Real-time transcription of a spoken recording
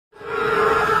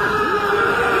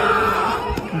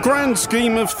Grand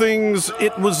scheme of things,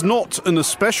 it was not an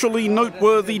especially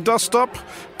noteworthy dust-up.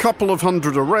 Couple of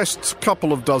hundred arrests,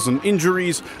 couple of dozen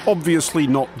injuries, obviously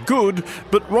not good,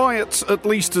 but riots at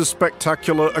least as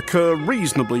spectacular occur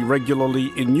reasonably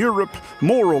regularly in Europe,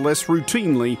 more or less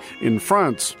routinely in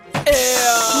France.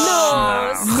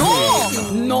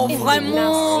 Non,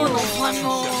 vraiment.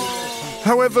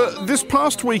 However, this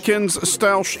past weekend's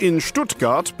stoush in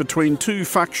Stuttgart between two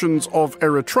factions of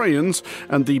Eritreans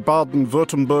and the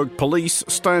Baden-Württemberg police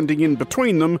standing in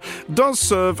between them does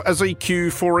serve as a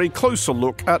cue for a closer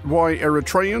look at why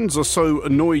Eritreans are so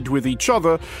annoyed with each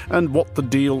other and what the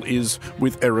deal is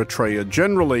with Eritrea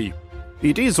generally.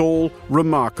 It is all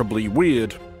remarkably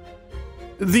weird.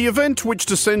 The event which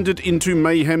descended into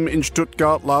mayhem in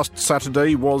Stuttgart last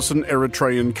Saturday was an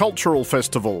Eritrean cultural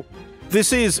festival.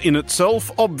 This is, in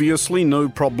itself, obviously no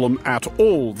problem at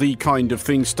all, the kind of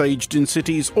thing staged in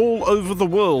cities all over the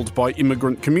world by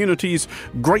immigrant communities,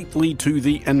 greatly to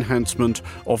the enhancement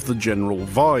of the general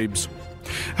vibes.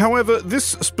 However, this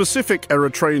specific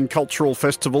Eritrean cultural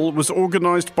festival was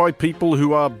organised by people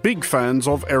who are big fans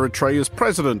of Eritrea's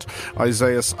president,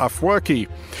 Isaias Afwerki.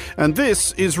 And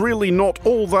this is really not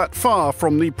all that far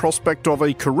from the prospect of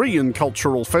a Korean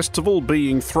cultural festival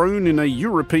being thrown in a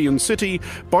European city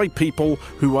by people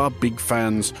who are big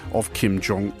fans of Kim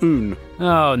Jong-un.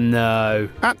 Oh no.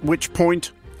 At which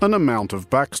point, an amount of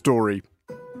backstory.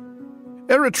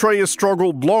 Eritrea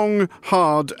struggled long,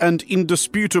 hard, and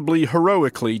indisputably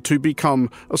heroically to become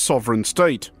a sovereign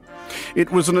state. It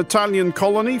was an Italian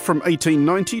colony from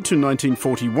 1890 to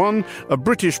 1941, a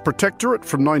British protectorate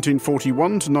from 1941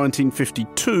 to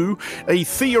 1952, a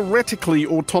theoretically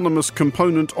autonomous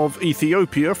component of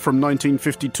Ethiopia from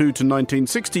 1952 to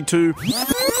 1962,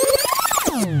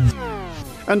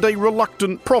 and a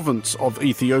reluctant province of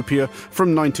Ethiopia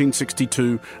from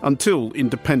 1962 until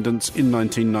independence in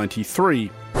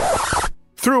 1993.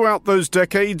 Throughout those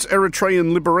decades,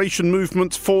 Eritrean liberation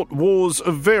movements fought wars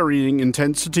of varying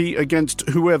intensity against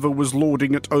whoever was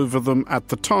lording it over them at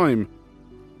the time.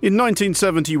 In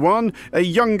 1971, a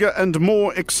younger and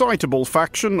more excitable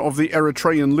faction of the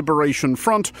Eritrean Liberation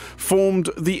Front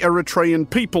formed the Eritrean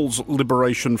People's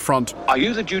Liberation Front. Are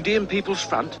you the Judean People's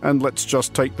Front? And let's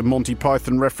just take the Monty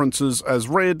Python references as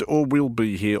read, or we'll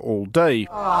be here all day.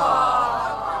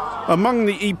 Among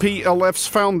the EPLF's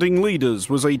founding leaders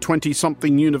was a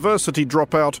 20-something university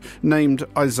dropout named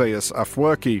Isaias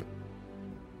Afwerki.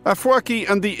 Afwerki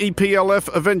and the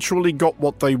EPLF eventually got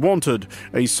what they wanted,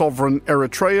 a sovereign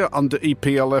Eritrea under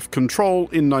EPLF control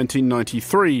in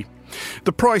 1993.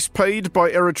 The price paid by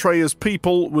Eritrea's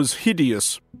people was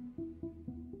hideous.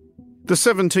 The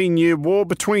 17-year war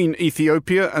between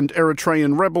Ethiopia and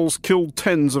Eritrean rebels killed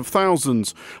tens of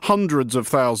thousands, hundreds of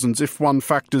thousands if one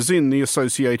factors in the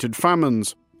associated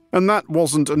famines. And that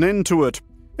wasn't an end to it.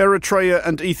 Eritrea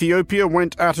and Ethiopia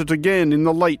went at it again in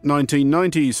the late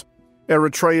 1990s.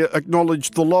 Eritrea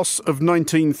acknowledged the loss of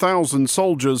 19,000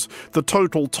 soldiers, the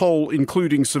total toll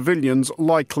including civilians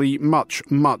likely much,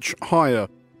 much higher.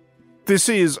 This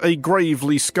is a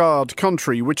gravely scarred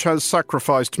country which has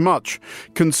sacrificed much.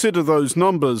 Consider those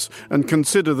numbers, and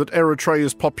consider that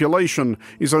Eritrea's population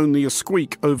is only a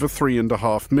squeak over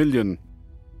 3.5 million.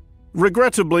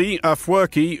 Regrettably,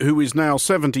 Afwerki, who is now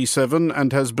 77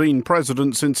 and has been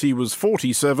president since he was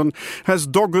 47, has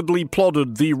doggedly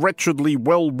plodded the wretchedly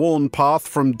well-worn path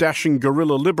from dashing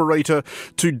guerrilla liberator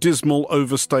to dismal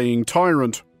overstaying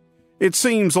tyrant. It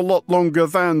seems a lot longer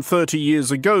than 30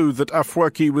 years ago that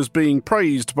Afwerki was being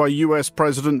praised by US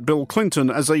President Bill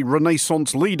Clinton as a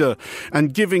Renaissance leader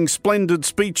and giving splendid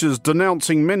speeches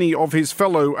denouncing many of his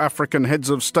fellow African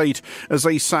heads of state as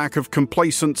a sack of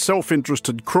complacent,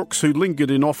 self-interested crooks who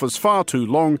lingered in office far too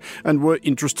long and were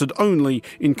interested only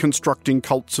in constructing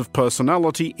cults of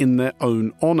personality in their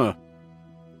own honour.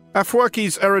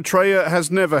 Afwerki's Eritrea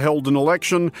has never held an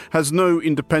election, has no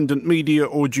independent media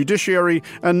or judiciary,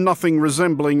 and nothing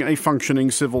resembling a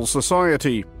functioning civil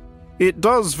society. It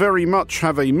does very much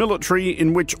have a military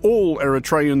in which all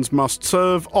Eritreans must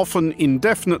serve, often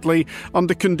indefinitely,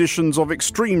 under conditions of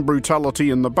extreme brutality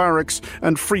in the barracks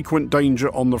and frequent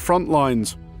danger on the front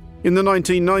lines. In the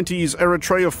 1990s,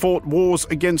 Eritrea fought wars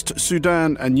against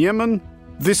Sudan and Yemen.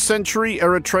 This century,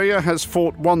 Eritrea has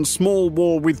fought one small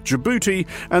war with Djibouti,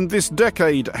 and this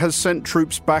decade has sent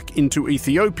troops back into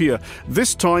Ethiopia,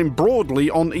 this time broadly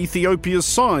on Ethiopia's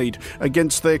side,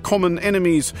 against their common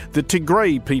enemies, the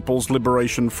Tigray People's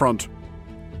Liberation Front.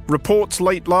 Reports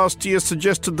late last year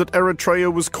suggested that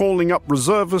Eritrea was calling up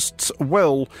reservists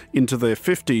well into their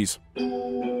 50s.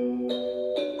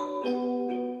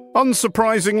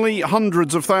 Unsurprisingly,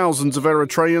 hundreds of thousands of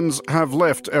Eritreans have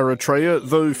left Eritrea,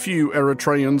 though few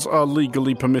Eritreans are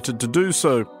legally permitted to do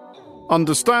so.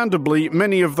 Understandably,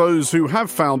 many of those who have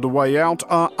found a way out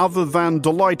are other than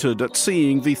delighted at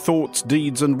seeing the thoughts,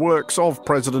 deeds and works of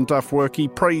President Afwerki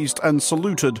praised and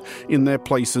saluted in their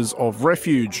places of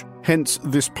refuge. Hence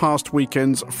this past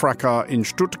weekend's fracas in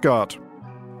Stuttgart.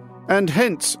 And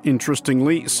hence,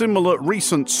 interestingly, similar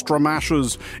recent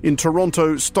stramashes in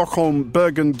Toronto, Stockholm,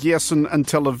 Bergen, Gießen and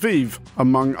Tel Aviv,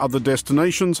 among other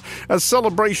destinations, as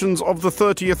celebrations of the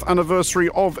 30th anniversary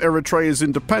of Eritrea's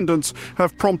independence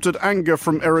have prompted anger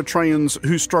from Eritreans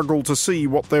who struggle to see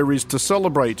what there is to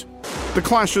celebrate. The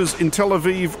clashes in Tel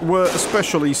Aviv were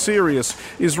especially serious,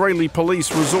 Israeli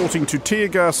police resorting to tear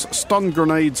gas, stun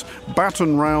grenades,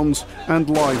 baton rounds and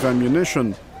live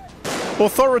ammunition.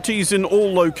 Authorities in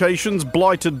all locations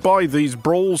blighted by these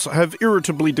brawls have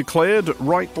irritably declared,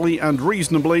 rightly and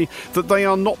reasonably, that they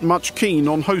are not much keen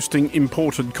on hosting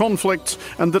imported conflicts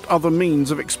and that other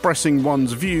means of expressing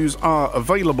one's views are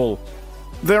available.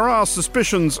 There are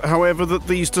suspicions, however, that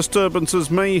these disturbances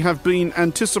may have been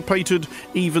anticipated,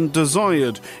 even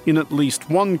desired, in at least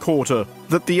one quarter,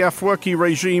 that the Afwerki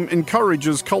regime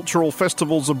encourages cultural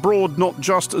festivals abroad not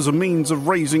just as a means of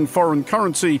raising foreign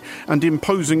currency and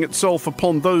imposing itself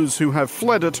upon those who have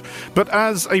fled it, but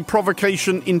as a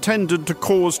provocation intended to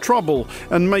cause trouble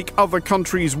and make other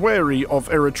countries wary of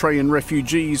Eritrean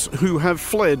refugees who have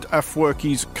fled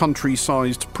Afwerki's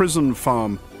country-sized prison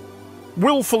farm.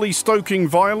 Willfully stoking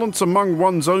violence among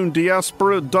one's own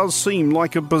diaspora does seem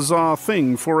like a bizarre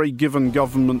thing for a given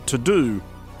government to do,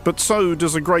 but so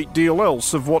does a great deal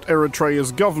else of what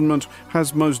Eritrea's government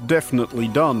has most definitely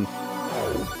done.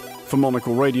 For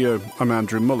Monocle Radio, I'm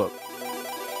Andrew Muller.